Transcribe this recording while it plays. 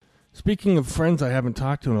Speaking of friends I haven't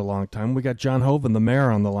talked to in a long time, we got John Hoven, the mayor,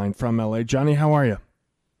 on the line from L.A. Johnny, how are you?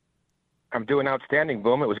 I'm doing outstanding,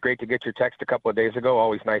 Boom. It was great to get your text a couple of days ago.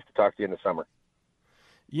 Always nice to talk to you in the summer.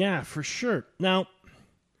 Yeah, for sure. Now,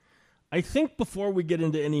 I think before we get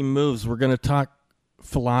into any moves, we're going to talk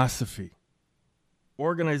philosophy,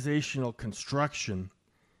 organizational construction.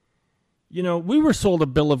 You know, we were sold a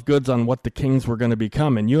bill of goods on what the Kings were going to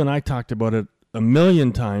become, and you and I talked about it a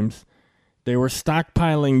million times. They were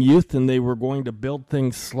stockpiling youth, and they were going to build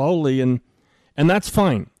things slowly, and that's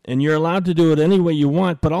fine. And you're allowed to do it any way you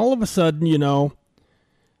want, but all of a sudden, you know,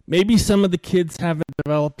 maybe some of the kids haven't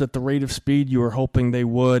developed at the rate of speed you were hoping they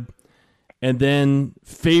would, and then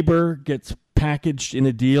Faber gets packaged in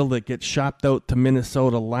a deal that gets shopped out to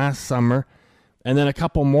Minnesota last summer, and then a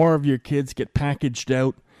couple more of your kids get packaged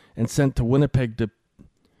out and sent to Winnipeg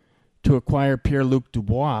to acquire Pierre-Luc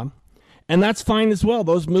Dubois. And that's fine as well.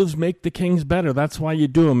 Those moves make the Kings better. That's why you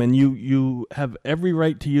do them. And you have every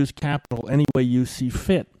right to use capital any way you see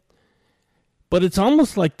fit. But it's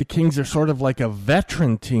almost like the Kings are sort of like a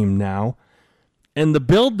veteran team now. And the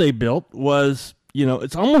build they built was, you know,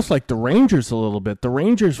 it's almost like the Rangers a little bit. The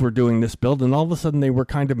Rangers were doing this build, and all of a sudden they were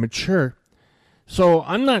kind of mature. So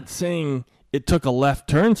I'm not saying it took a left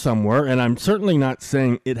turn somewhere, and I'm certainly not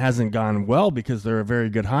saying it hasn't gone well because they're a very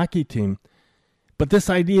good hockey team. But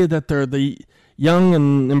this idea that they're the young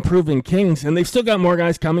and improving Kings, and they've still got more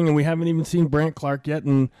guys coming, and we haven't even seen Brant Clark yet,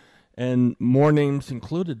 and more names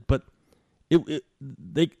included. But did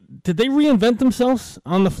they reinvent themselves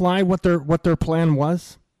on the fly? What their plan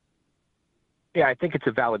was? Yeah, I think it's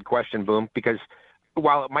a valid question, Boom, because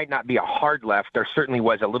while it might not be a hard left, there certainly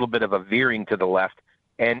was a little bit of a veering to the left,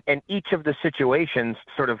 and each of the situations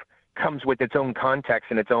sort of comes with its own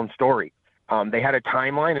context and its own story. They had a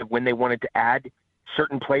timeline of when they wanted to add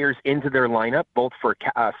certain players into their lineup, both for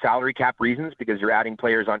salary cap reasons, because you're adding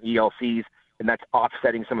players on ELCs, and that's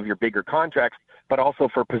offsetting some of your bigger contracts, but also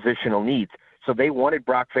for positional needs. So they wanted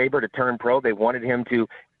Brock Faber to turn pro. They wanted him to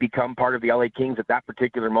become part of the LA Kings at that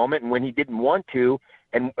particular moment. And when he didn't want to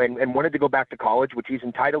and wanted to go back to college, which he's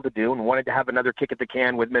entitled to do, and wanted to have another kick at the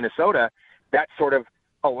can with Minnesota, that sort of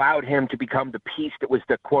allowed him to become the piece that was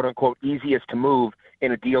the quote-unquote easiest to move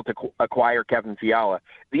in a deal to acquire Kevin Fiala.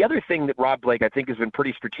 The other thing that Rob Blake, I think, has been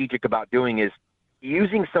pretty strategic about doing is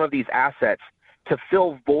using some of these assets to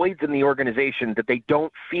fill voids in the organization that they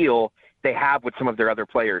don't feel they have with some of their other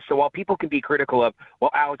players. So while people can be critical of, well,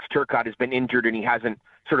 Alex Turcotte has been injured and he hasn't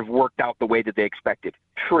sort of worked out the way that they expected.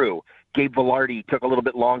 True. Gabe Vilardi took a little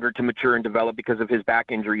bit longer to mature and develop because of his back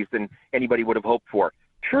injuries than anybody would have hoped for.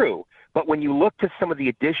 True. But when you look to some of the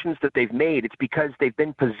additions that they've made, it's because they've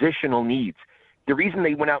been positional needs. The reason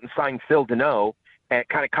they went out and signed Phil Deneau, and it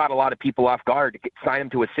kind of caught a lot of people off guard to sign him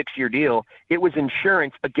to a 6-year deal, it was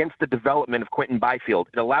insurance against the development of Quentin Byfield.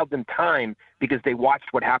 It allowed them time because they watched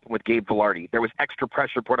what happened with Gabe Vilardi. There was extra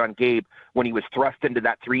pressure put on Gabe when he was thrust into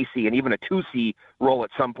that 3C and even a 2C role at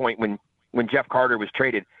some point when Jeff Carter was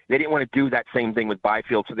traded. They didn't want to do that same thing with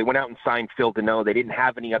Byfield, so they went out and signed Phil Deneau. They didn't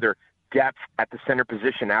have any other depth at the center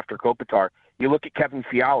position after Kopitar. You look at Kevin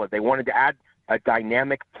Fiala. They wanted to add a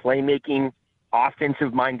dynamic, playmaking,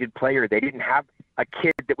 offensive-minded player. They didn't have a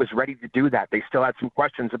kid that was ready to do that. They still had some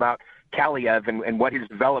questions about Kaliev and what his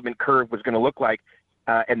development curve was going to look like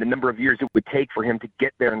and the number of years it would take for him to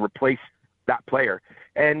get there and replace that player.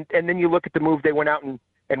 And then you look at the move they went out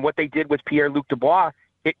and what they did with Pierre-Luc Dubois.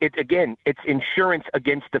 It's insurance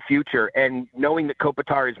against the future. And knowing that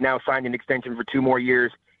Kopitar has now signed an extension for 2 more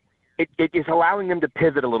years, it is allowing them to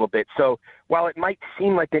pivot a little bit. So while it might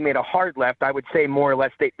seem like they made a hard left, I would say more or less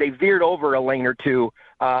they veered over a lane or two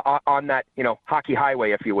on that, hockey highway,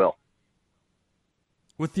 if you will.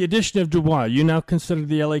 With the addition of Dubois, you now consider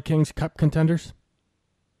the LA Kings Cup contenders?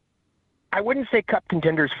 I wouldn't say Cup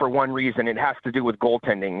contenders for one reason. It has to do with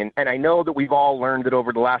goaltending. And I know that we've all learned that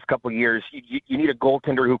over the last couple of years, you need a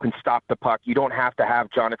goaltender who can stop the puck. You don't have to have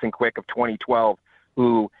Jonathan Quick of 2012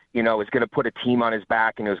 who, is going to put a team on his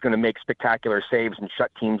back and is going to make spectacular saves and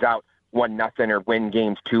shut teams out 1-0 or win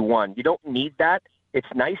games 2-1. You don't need that. It's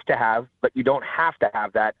nice to have, but you don't have to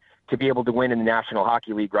have that to be able to win in the National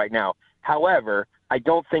Hockey League right now. However, I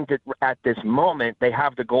don't think that at this moment they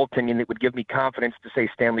have the goaltending that would give me confidence to say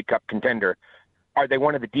Stanley Cup contender. Are they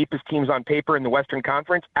one of the deepest teams on paper in the Western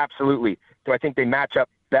Conference? Absolutely. Do I think they match up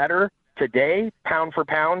better today, pound for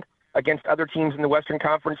pound, against other teams in the Western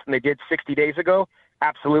Conference than they did 60 days ago?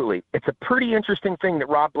 Absolutely. It's a pretty interesting thing that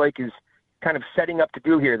Rob Blake is kind of setting up to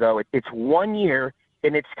do here, though. It's 1 year,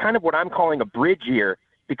 and it's kind of what I'm calling a bridge year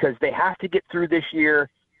because they have to get through this year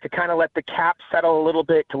to kind of let the cap settle a little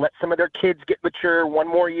bit, to let some of their kids get mature 1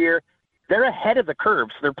 more year. They're ahead of the curve,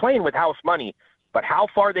 so they're playing with house money. But how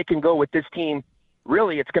far they can go with this team,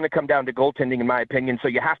 really, it's going to come down to goaltending, in my opinion. So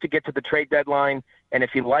you have to get to the trade deadline, and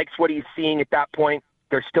if he likes what he's seeing at that point,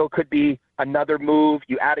 there still could be another move.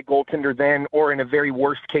 You add a goaltender then, or in a very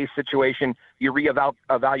worst-case situation, you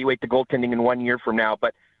reevaluate the goaltending in 1 year from now.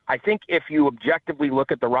 But I think if you objectively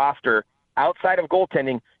look at the roster, outside of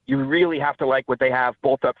goaltending, you really have to like what they have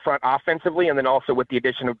both up front offensively and then also with the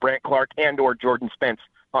addition of Brandt Clark and or Jordan Spence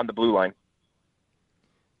on the blue line.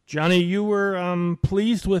 Johnny, you were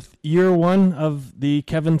pleased with year one of the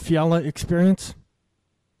Kevin Fiala experience?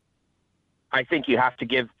 I think you have to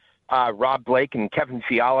give Rob Blake and Kevin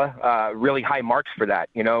Fiala really high marks for that.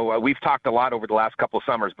 You know, we've talked a lot over the last couple of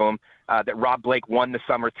summers, Boom, that Rob Blake won the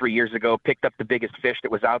summer 3 years ago, picked up the biggest fish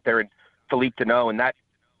that was out there in Philippe Deneau, and that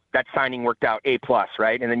signing worked out A+,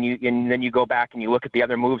 right? And then you go back and you look at the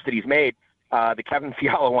other moves that he's made. The Kevin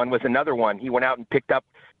Fiala one was another one. He went out and picked up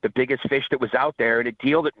the biggest fish that was out there in a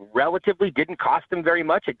deal that relatively didn't cost him very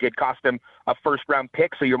much. It did cost him a first-round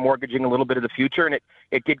pick, so you're mortgaging a little bit of the future, and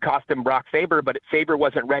it did cost him Brock Faber, but Faber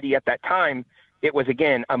wasn't ready at that time. It was,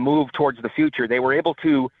 again, a move towards the future. They were able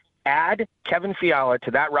to add Kevin Fiala to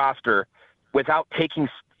that roster without taking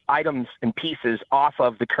items and pieces off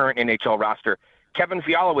of the current NHL roster. Kevin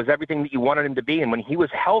Fiala was everything that you wanted him to be, and when he was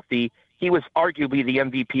healthy, he was arguably the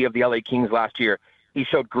MVP of the LA Kings last year. He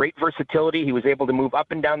showed great versatility. He was able to move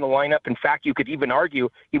up and down the lineup. In fact, you could even argue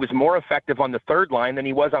he was more effective on the third line than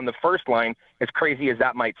he was on the first line, as crazy as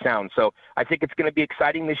that might sound. So I think it's going to be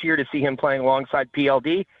exciting this year to see him playing alongside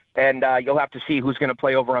PLD, and you'll have to see who's going to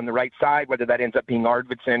play over on the right side, whether that ends up being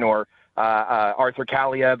Arvidsson or Arthur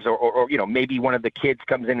Kalievs or you know, maybe one of the kids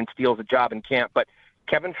comes in and steals a job in camp. But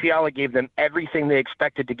Kevin Fiala gave them everything they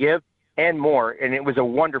expected to give and more, and it was a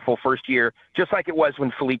wonderful first year, just like it was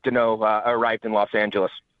when Philippe Deneau arrived in Los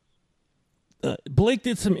Angeles. Blake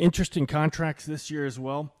did some interesting contracts this year as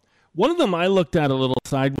well. One of them I looked at a little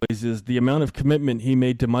sideways is the amount of commitment he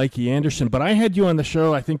made to Mikey Anderson, but I had you on the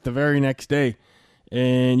show, I think, the very next day,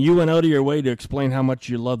 and you went out of your way to explain how much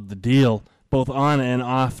you loved the deal, both on and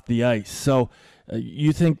off the ice. So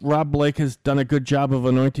you think Rob Blake has done a good job of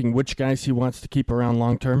anointing which guys he wants to keep around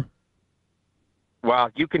long-term?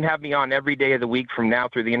 Well, you can have me on every day of the week from now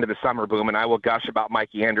through the end of the summer, Boom, and I will gush about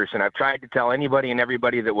Mikey Anderson. I've tried to tell anybody and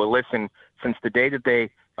everybody that will listen since the day that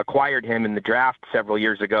they acquired him in the draft several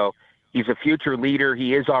years ago. He's a future leader.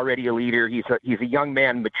 He is already a leader. He's a young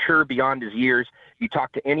man, mature beyond his years. You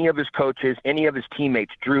talk to any of his coaches, any of his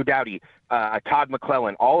teammates, Drew Doughty, Todd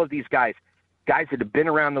McClellan, all of these guys that have been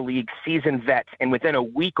around the league, seasoned vets, and within a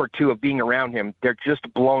week or two of being around him, they're just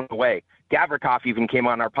blown away. Gavrikov even came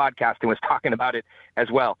on our podcast and was talking about it as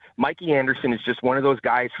well. Mikey Anderson is just one of those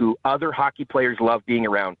guys who other hockey players love being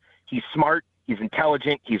around. He's smart. He's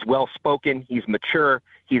intelligent. He's well-spoken. He's mature.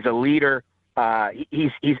 He's a leader.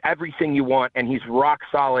 He's everything you want, and he's rock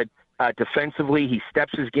solid defensively. He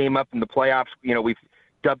steps his game up in the playoffs. You know, we've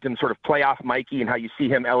dubbed him sort of playoff Mikey, and how you see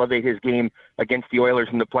him elevate his game against the Oilers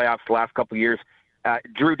in the playoffs the last couple of years.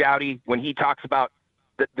 Drew Doughty, when he talks about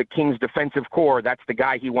the Kings' defensive core, that's the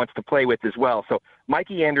guy he wants to play with as well. So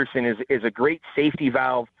Mikey Anderson is a great safety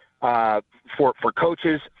valve for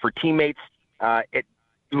coaches, for teammates.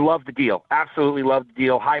 Love the deal. Absolutely love the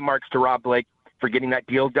deal. High marks to Rob Blake for getting that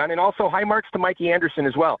deal done, and also high marks to Mikey Anderson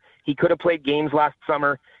as well. He could have played games last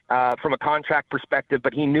summer from a contract perspective,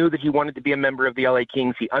 but he knew that he wanted to be a member of the LA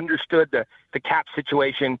Kings. He understood the cap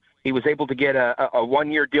situation. He was able to get a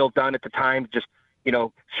one-year deal done at the time, just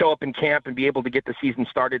show up in camp and be able to get the season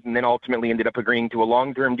started, and then ultimately ended up agreeing to a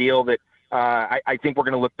long-term deal that I think we're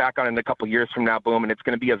going to look back on in a couple of years from now, Boom, and it's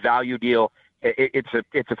going to be a value deal. It's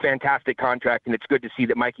a fantastic contract, and it's good to see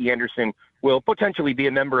that Mikey Anderson will potentially be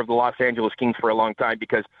a member of the Los Angeles Kings for a long time,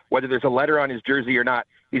 because whether there's a letter on his jersey or not,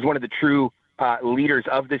 he's one of the true leaders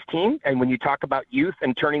of this team. And when you talk about youth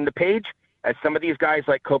and turning the page, as some of these guys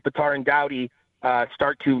like Kopitar and Doughty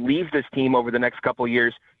start to leave this team over the next couple of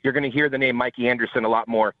years, you're going to hear the name Mikey Anderson a lot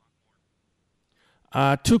more.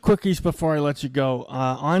 Two quickies before I let you go.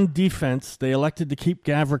 On defense, they elected to keep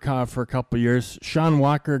Gavrikov for a couple of years. Sean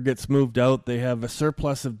Walker gets moved out. They have a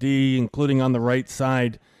surplus of D, including on the right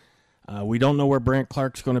side. We don't know where Brandt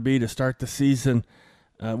Clark's going to be to start the season.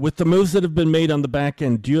 With the moves that have been made on the back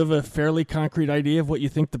end, do you have a fairly concrete idea of what you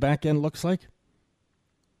think the back end looks like?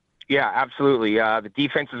 Yeah, absolutely. The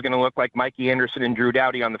defense is going to look like Mikey Anderson and Drew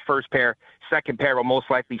Doughty on the first pair. Second pair will most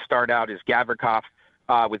likely start out as Gavrikov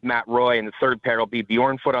with Matt Roy, and the third pair will be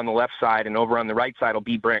Bjorn Foot on the left side, and over on the right side will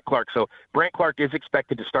be Brandt Clark. So Brandt Clark is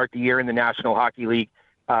expected to start the year in the National Hockey League,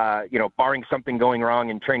 barring something going wrong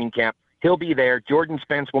in training camp. He'll be there. Jordan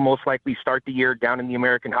Spence will most likely start the year down in the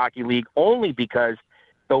American Hockey League, only because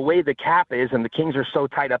the way the cap is, and the Kings are so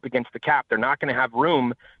tied up against the cap, they're not going to have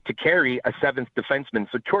room to carry a seventh defenseman.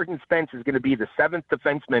 So Jordan Spence is going to be the seventh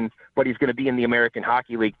defenseman, but he's going to be in the American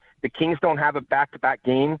Hockey League. The Kings don't have a back-to-back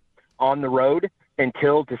game on the road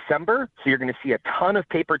until December, so you're going to see a ton of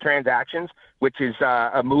paper transactions, which is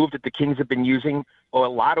a move that the Kings have been using a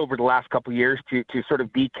lot over the last couple of years to sort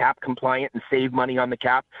of be cap compliant and save money on the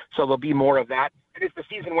cap. So there'll be more of that. And as the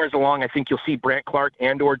season wears along, I think you'll see Brandt Clark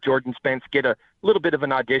and or Jordan Spence get a little bit of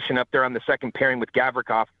an audition up there on the second pairing with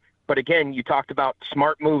Gavrikov. But again, you talked about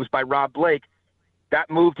smart moves by Rob Blake. That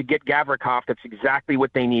move to get Gavrikov, that's exactly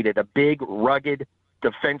what they needed. A big, rugged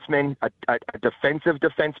defenseman, a defensive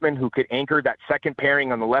defenseman who could anchor that second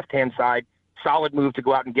pairing on the left-hand side. Solid move to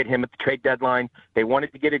go out and get him at the trade deadline. They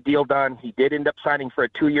wanted to get a deal done. He did end up signing for a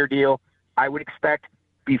 2-year deal. I would expect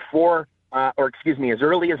as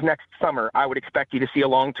early as next summer, I would expect you to see a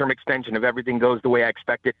long-term extension if everything goes the way I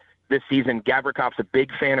expect it this season. Gavrikov's a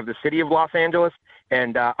big fan of the city of Los Angeles,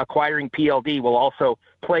 and acquiring PLD will also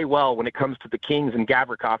play well when it comes to the Kings and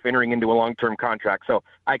Gavrikov entering into a long-term contract. So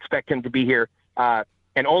I expect him to be here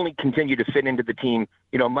and only continue to fit into the team,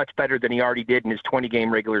 much better than he already did in his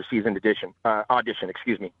 20-game regular season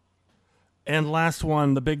audition. And last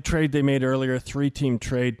one, the big trade they made earlier, 3-team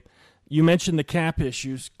trade. You mentioned the cap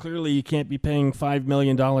issues. Clearly, you can't be paying $5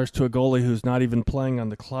 million to a goalie who's not even playing on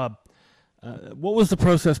the club. What was the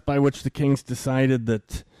process by which the Kings decided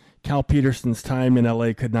that Cal Peterson's time in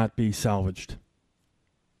L.A. could not be salvaged?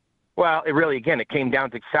 Well, it came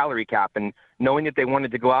down to salary cap, and knowing that they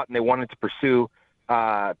wanted to go out and they wanted to pursue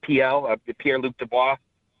Pierre-Luc Dubois,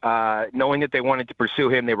 knowing that they wanted to pursue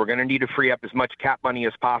him, they were going to need to free up as much cap money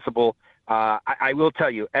as possible. I will tell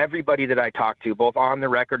you, everybody that I talked to, both on the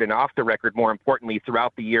record and off the record, more importantly,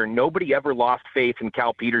 throughout the year, nobody ever lost faith in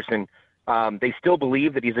Cal Peterson. They still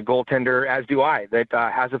believe that he's a goaltender, as do I, that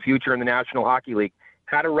has a future in the National Hockey League.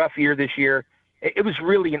 Had a rough year this year. It was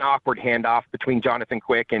really an awkward handoff between Jonathan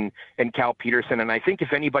Quick and Cal Peterson. And I think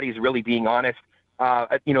if anybody's really being honest,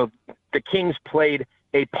 the Kings played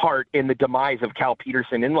a part in the demise of Cal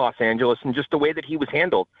Peterson in Los Angeles and just the way that he was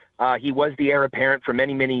handled. He was the heir apparent for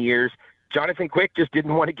many, many years. Jonathan Quick just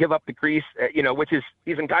didn't want to give up the crease, which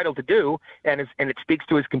he's entitled to do, and it speaks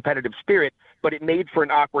to his competitive spirit. But it made for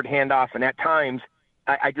an awkward handoff, and at times,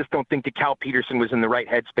 I just don't think that Cal Peterson was in the right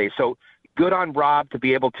headspace. So good on Blake to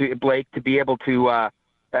be able to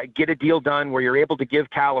get a deal done where you're able to give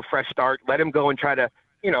Cal a fresh start, let him go and try to,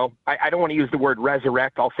 I don't want to use the word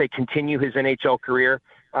resurrect. I'll say continue his NHL career,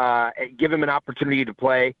 give him an opportunity to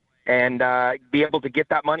play, and be able to get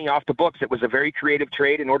that money off the books. It was a very creative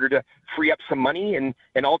trade in order to free up some money, and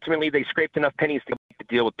ultimately they scraped enough pennies to make the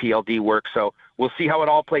deal with PLD work. So we'll see how it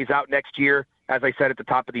all plays out next year. As I said at the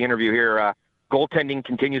top of the interview here, goaltending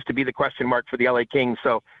continues to be the question mark for the LA Kings.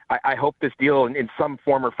 So I hope this deal in some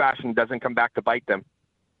form or fashion doesn't come back to bite them.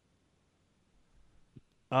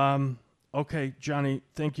 Okay, Johnny,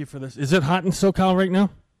 thank you for this. Is it hot in SoCal right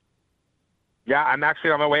now? Yeah, I'm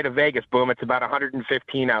actually on my way to Vegas, Boom. It's about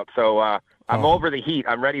 115 out, so I'm over the heat.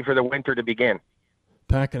 I'm ready for the winter to begin.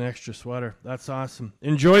 Pack an extra sweater. That's awesome.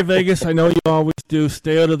 Enjoy Vegas. I know you always do.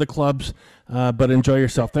 Stay out of the clubs, but enjoy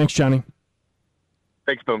yourself. Thanks, Johnny.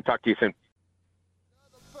 Thanks, Boom. Talk to you soon.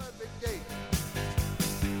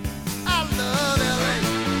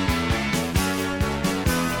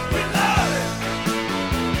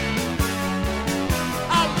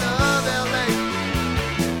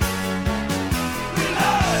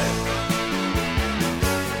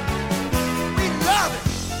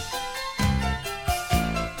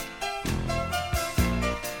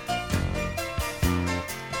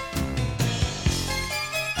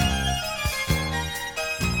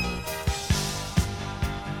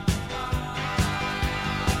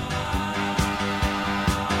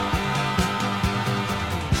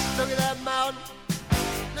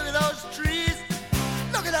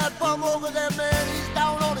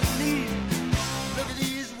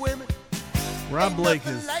 Rob Blake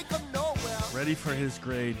is ready for his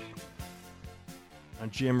grade on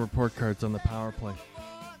GM report cards on the power play.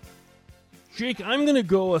 Jake, I'm going to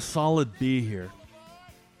go a solid B here.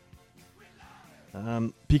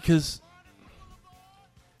 Because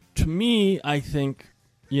to me, I think,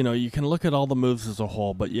 you can look at all the moves as a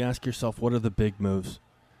whole, but you ask yourself, what are the big moves?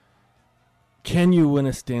 Can you win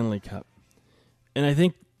a Stanley Cup? And I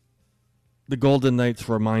think the Golden Knights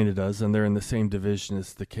reminded us, and they're in the same division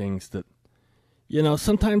as the Kings, that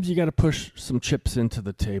sometimes you got to push some chips into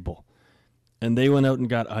the table. And they went out and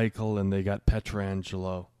got Eichel and they got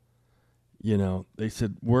Pietrangelo. They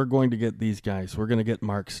said, we're going to get these guys. We're going to get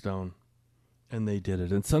Mark Stone. And they did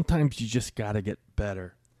it. And sometimes you just got to get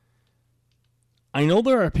better. I know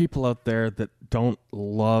there are people out there that don't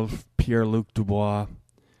love Pierre-Luc Dubois.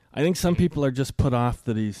 I think some people are just put off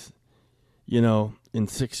that he's, in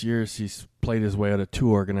 6 years he's played his way out of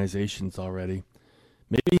 2 organizations already.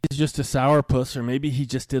 Maybe he's just a sourpuss, or maybe he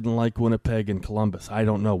just didn't like Winnipeg and Columbus. I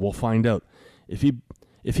don't know. We'll find out. If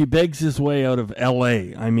he begs his way out of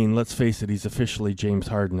L.A., I mean, let's face it, he's officially James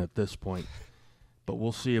Harden at this point. But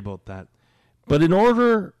we'll see about that. But in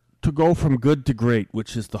order to go from good to great,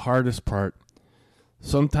 which is the hardest part,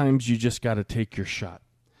 sometimes you just got to take your shot.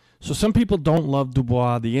 So some people don't love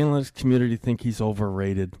Dubois. The analytics community think he's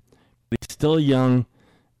overrated. But he's still young,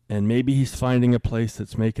 and maybe he's finding a place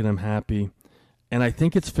that's making him happy. And I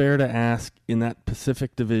think it's fair to ask, in that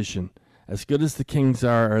Pacific Division, as good as the Kings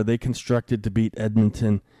are they constructed to beat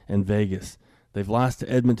Edmonton and Vegas? They've lost to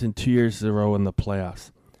Edmonton 2 years in a row in the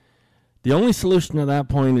playoffs. The only solution to that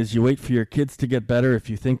point is you wait for your kids to get better if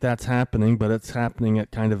you think that's happening, but it's happening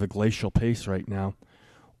at kind of a glacial pace right now.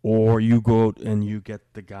 Or you go out and you get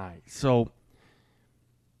the guy. So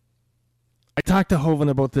I talked to Hoven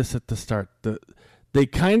about this at the start. They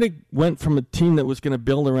kind of went from a team that was going to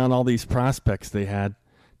build around all these prospects they had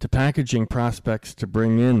to packaging prospects to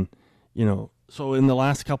bring in, So in the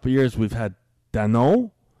last couple of years, we've had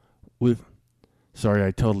Danault. Sorry,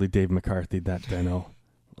 I totally Dave McCarthy'd that Danault.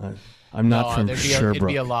 I'm not from Sherbrooke. It'd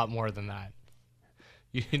be a lot more than that.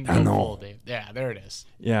 You can go full, Dave. Yeah, there it is.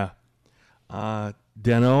 Yeah.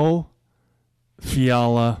 Danault,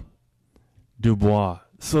 Fiala, Dubois.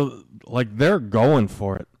 So, they're going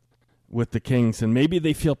for it with the Kings, and maybe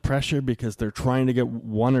they feel pressure because they're trying to get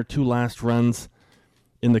 1 or 2 last runs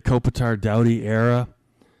in the Kopitar-Doughty era,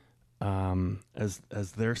 as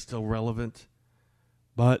they're still relevant.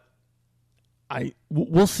 But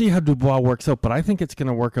we'll see how Dubois works out, but I think it's going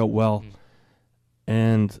to work out well.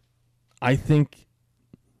 And I think,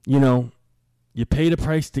 you paid a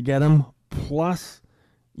price to get him, plus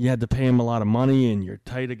you had to pay him a lot of money, and you're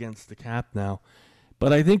tight against the cap now.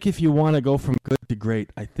 But I think if you want to go from good to great,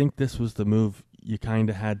 I think this was the move you kind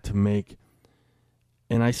of had to make.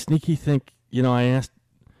 And I sneaky think, I asked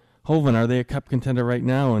Hoven, are they a cup contender right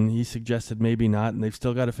now? And he suggested maybe not, and they've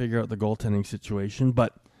still got to figure out the goaltending situation.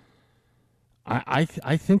 But I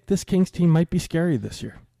think this Kings team might be scary this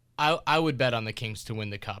year. I would bet on the Kings to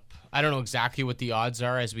win the cup. I don't know exactly what the odds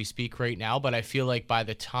are as we speak right now, but I feel like by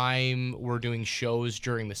the time we're doing shows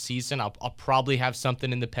during the season, I'll probably have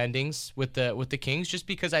something in the pendings with the Kings, just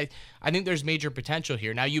because I think there's major potential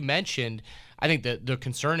here. Now, you mentioned, I think the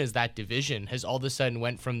concern is that division has all of a sudden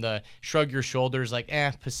went from the shrug your shoulders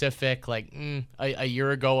Pacific, a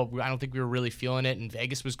year ago, I don't think we were really feeling it, and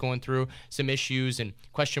Vegas was going through some issues and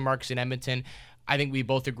question marks in Edmonton. I think we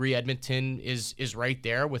both agree Edmonton is right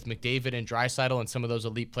there with McDavid and Draisaitl and some of those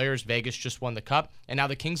elite players. Vegas just won the cup, and now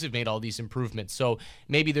the Kings have made all these improvements. So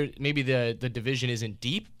maybe the division isn't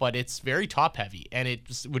deep, but it's very top heavy, and it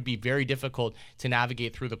would be very difficult to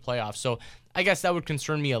navigate through the playoffs. So I guess that would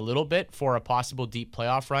concern me a little bit for a possible deep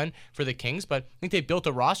playoff run for the Kings, but I think they built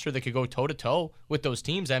a roster that could go toe-to-toe with those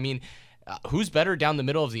teams. I mean, who's better down the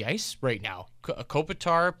middle of the ice right now?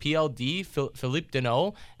 Kopitar, PLD, Philippe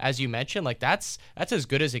Danault, as you mentioned, that's as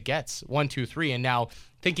good as it gets. 1, 2, 3. And now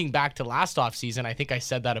thinking back to last offseason, I think I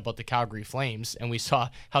said that about the Calgary Flames, and we saw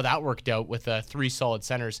how that worked out with 3 solid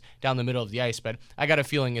centers down the middle of the ice. But I got a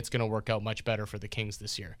feeling it's going to work out much better for the Kings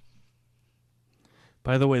this year.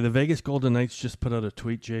 By the way, the Vegas Golden Knights just put out a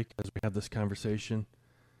tweet, Jake, as we have this conversation.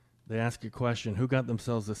 They ask a question: who got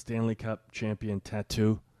themselves a Stanley Cup champion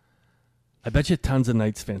tattoo? I bet you tons of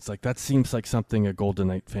Knights fans, that seems like something a Golden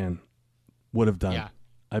Knight fan would have done. Yeah.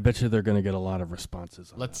 I bet you they're going to get a lot of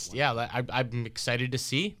responses on that one. Yeah, I'm excited to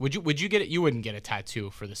see. Would you get it? You wouldn't get a tattoo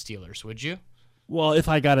for the Steelers, would you? Well, if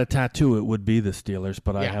I got a tattoo, it would be the Steelers,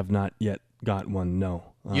 but I have not yet got one,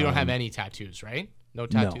 no. You don't have any tattoos, right? No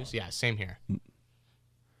tattoos? No. Yeah, same here.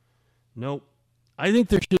 Nope. I think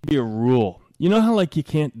there should be a rule. You know how, you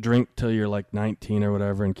can't drink till you're, 19 or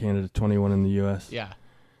whatever in Canada, 21 in the U.S.? Yeah.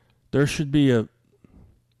 There should be a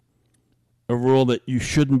rule that you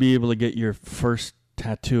shouldn't be able to get your first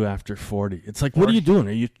tattoo after 40. It's what are you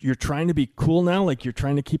doing? You're trying to be cool now? You're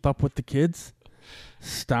trying to keep up with the kids?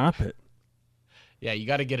 Stop it. Yeah, you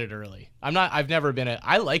got to get it early. I've never been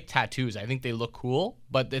I like tattoos. I think they look cool,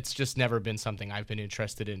 but it's just never been something I've been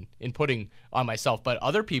interested in putting on myself. But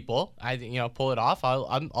other people, pull it off.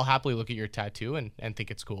 I'll happily look at your tattoo and think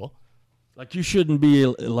it's cool. You shouldn't be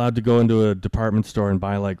allowed to go into a department store and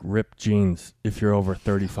buy ripped jeans if you're over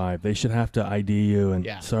 35. They should have to ID you, and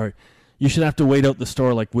sorry, you should have to wait out the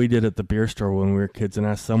store like we did at the beer store when we were kids and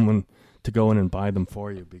ask someone to go in and buy them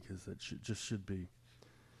for you, because it should be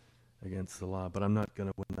against the law. But I'm not going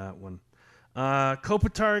to win that one.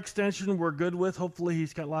 Kopitar extension we're good with. Hopefully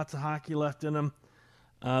he's got lots of hockey left in him.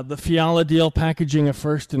 The Fiala deal, packaging a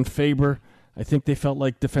first in Faber. I think they felt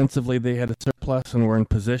like defensively they had a surplus and were in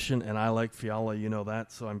position, and I like Fiala, you know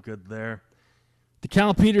that, so I'm good there. The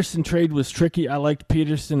Cal Peterson trade was tricky. I liked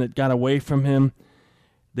Peterson. It got away from him.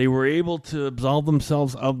 They were able to absolve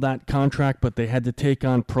themselves of that contract, but they had to take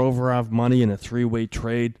on Provorov money in a three-way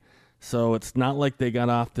trade. So it's not like they got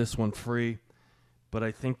off this one free, but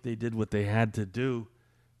I think they did what they had to do.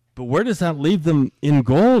 But where does that leave them in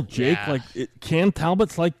goal, Jake? Yeah. Cam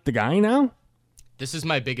Talbot's like the guy now? This is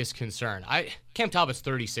my biggest concern. Cam Talbot's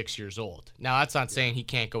 36 years old. Now, that's not saying he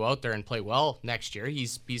can't go out there and play well next year.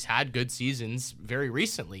 He's had good seasons very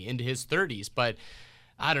recently into his 30s, but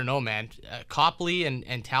I don't know, man. Copley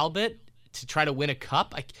and Talbot to try to win a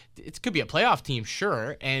cup, it could be a playoff team,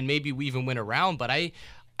 sure, and maybe we even win a round, but I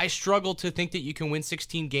struggle to think that you can win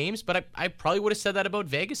 16 games, but I probably would have said that about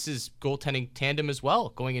Vegas's goaltending tandem as well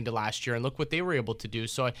going into last year, and look what they were able to do.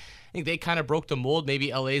 So I think they kind of broke the mold.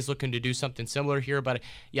 Maybe LA's looking to do something similar here, but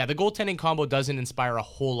yeah, the goaltending combo doesn't inspire a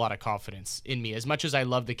whole lot of confidence in me. As much as I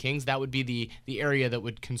love the Kings, that would be the area that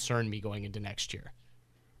would concern me going into next year.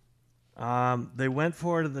 They went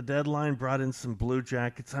for it at the deadline, brought in some Blue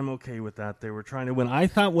Jackets. I'm okay with that. They were trying to win. I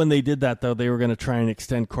thought when they did that, though, they were going to try and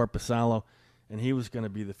extend Korpisalo, and he was going to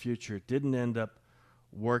be the future. It didn't end up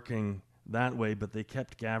working that way, but they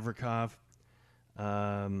kept Gavrikov.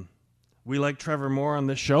 We like Trevor Moore on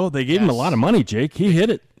this show. They gave him a lot of money, Jake. He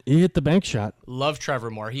hit it. He hit the bank shot. Love Trevor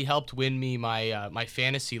Moore. He helped win me my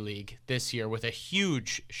fantasy league this year with a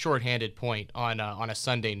huge shorthanded point on a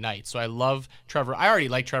Sunday night. So I love Trevor. I already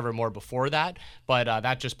liked Trevor Moore before that, but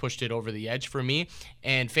that just pushed it over the edge for me.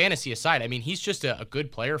 And fantasy aside, I mean, he's just a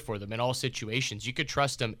good player for them in all situations. You could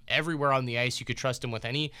trust him everywhere on the ice. You could trust him with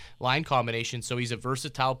any line combination. So he's a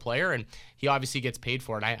versatile player, and he obviously gets paid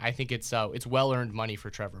for it. I think it's well-earned money for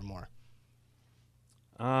Trevor Moore.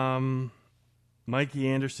 Mikey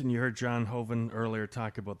Anderson, you heard John Hoven earlier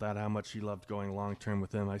talk about that, how much he loved going long-term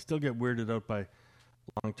with him. I still get weirded out by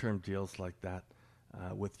long-term deals like that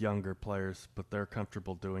with younger players, but they're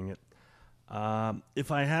comfortable doing it.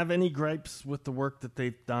 If I have any gripes with the work that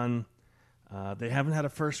they've done, they haven't had a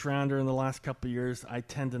first-rounder in the last couple of years. I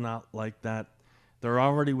tend to not like that. They're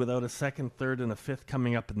already without a second, third, and a fifth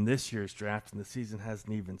coming up in this year's draft, and the season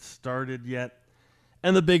hasn't even started yet.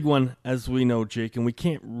 And the big one, as we know, Jake, and we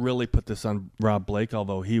can't really put this on Rob Blake,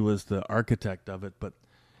 although he was the architect of it, but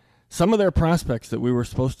some of their prospects that we were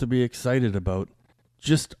supposed to be excited about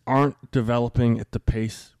just aren't developing at the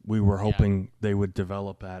pace we were hoping they would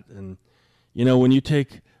develop at. And, you know, when you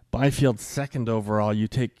take Byfield second overall, you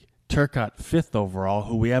take Turcotte fifth overall,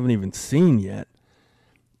 who we haven't even seen yet.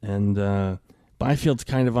 And Byfield's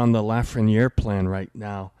kind of on the Lafreniere plan right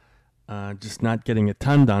now. Just not getting a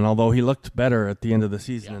ton done, although he looked better at the end of the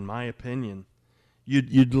season, in my opinion.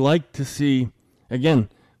 You'd like to see, again,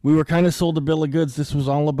 we were kind of sold a bill of goods. This was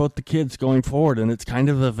all about the kids going forward, and it's kind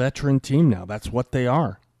of a veteran team now. That's what they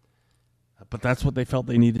are. But that's what they felt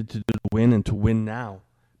they needed to do to win and to win now.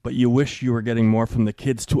 But you wish you were getting more from the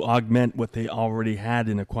kids to augment what they already had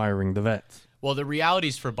in acquiring the vets. Well, the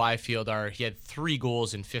realities for Byfield are he had 3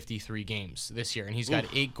 goals in 53 games this year, and he's got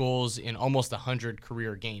 8 goals in almost 100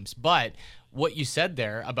 career games. But what you said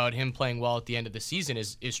there about him playing well at the end of the season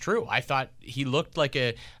is true. I thought he looked like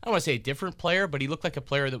I don't want to say a different player, but he looked like a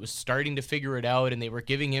player that was starting to figure it out, and they were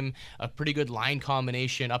giving him a pretty good line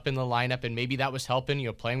combination up in the lineup, and maybe that was helping,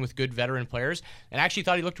 playing with good veteran players. And I actually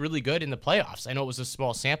thought he looked really good in the playoffs. I know it was a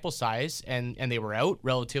small sample size, and they were out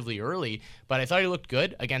relatively early, but I thought he looked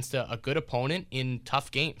good against a good opponent in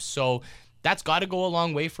tough games. So that's got to go a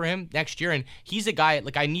long way for him next year. And he's a guy,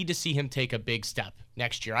 I need to see him take a big step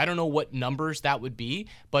next year. I don't know what numbers that would be,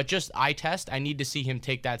 but just eye test, I need to see him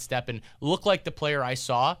take that step and look like the player I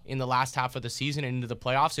saw in the last half of the season and into the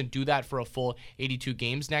playoffs, and do that for a full 82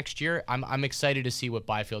 games next year. I'm excited to see what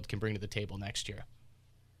Byfield can bring to the table next year.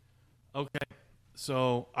 Okay.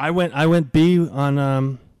 So I went B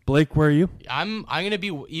on Blake. Where are you? I'm going to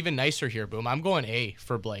be even nicer here, Boom. I'm going A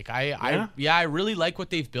for Blake. I really like what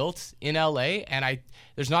they've built in LA, and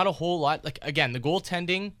there's not a whole lot. Again, the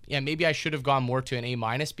goaltending, maybe I should have gone more to an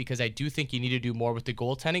A- because I do think you need to do more with the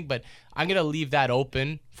goaltending, but I'm going to leave that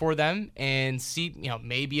open for them and see,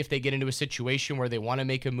 maybe if they get into a situation where they want to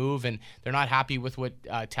make a move and they're not happy with what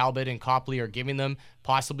Talbot and Copley are giving them,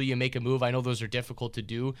 possibly you make a move. I know those are difficult to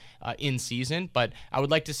do in season, but I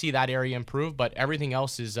would like to see that area improve, but everything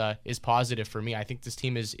else is positive for me. I think this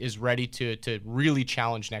team is ready to really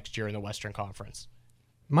challenge next year in the Western Conference.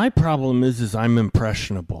 My problem is I'm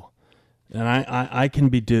impressionable, and I can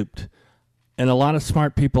be duped. And a lot of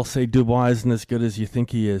smart people say Dubois isn't as good as you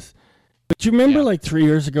think he is. But you remember like 3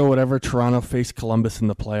 years ago, whatever, Toronto faced Columbus in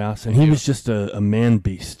the playoffs, and he was just a man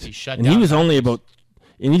beast. He shut and down he was Columbus.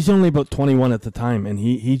 he's only about 21 at the time, and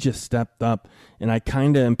he just stepped up. And I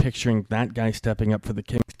kind of am picturing that guy stepping up for the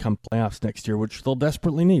Kings come playoffs next year, which they'll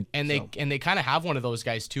desperately need. And they kind of have one of those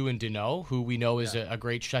guys too in Deneau, who we know is a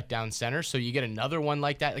great shutdown center. So you get another one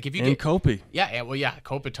like that. Like if you get Kopi.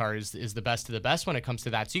 Kopitar is the best of the best when it comes to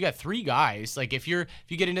that. So you got three guys. Like if you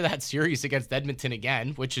get into that series against Edmonton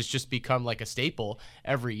again, which has just become like a staple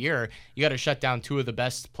every year, you got to shut down two of the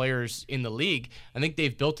best players in the league. I think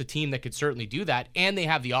they've built a team that could certainly do that, and they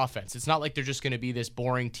have the offense. It's not like they're just going to be this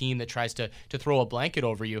boring team that tries to throw a blanket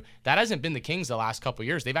over you. That hasn't been the Kings the last couple of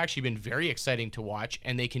years. They've actually been very exciting to watch,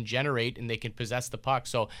 and they can generate and they can possess the puck.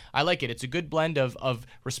 So I like it. It's a good blend of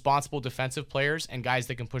responsible defensive players and guys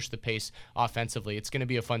that can push the pace offensively. It's going to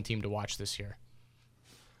be a fun team to watch this year.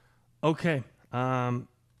 Okay.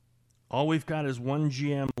 All we've got is one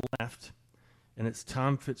GM left, and it's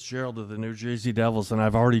Tom Fitzgerald of the New Jersey Devils. And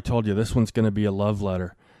I've already told you this one's going to be a love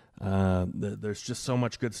letter. There's just so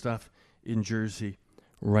much good stuff in Jersey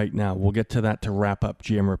right now. We'll get to that to wrap up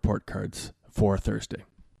GM report cards for Thursday.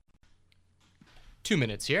 2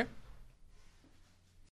 minutes here.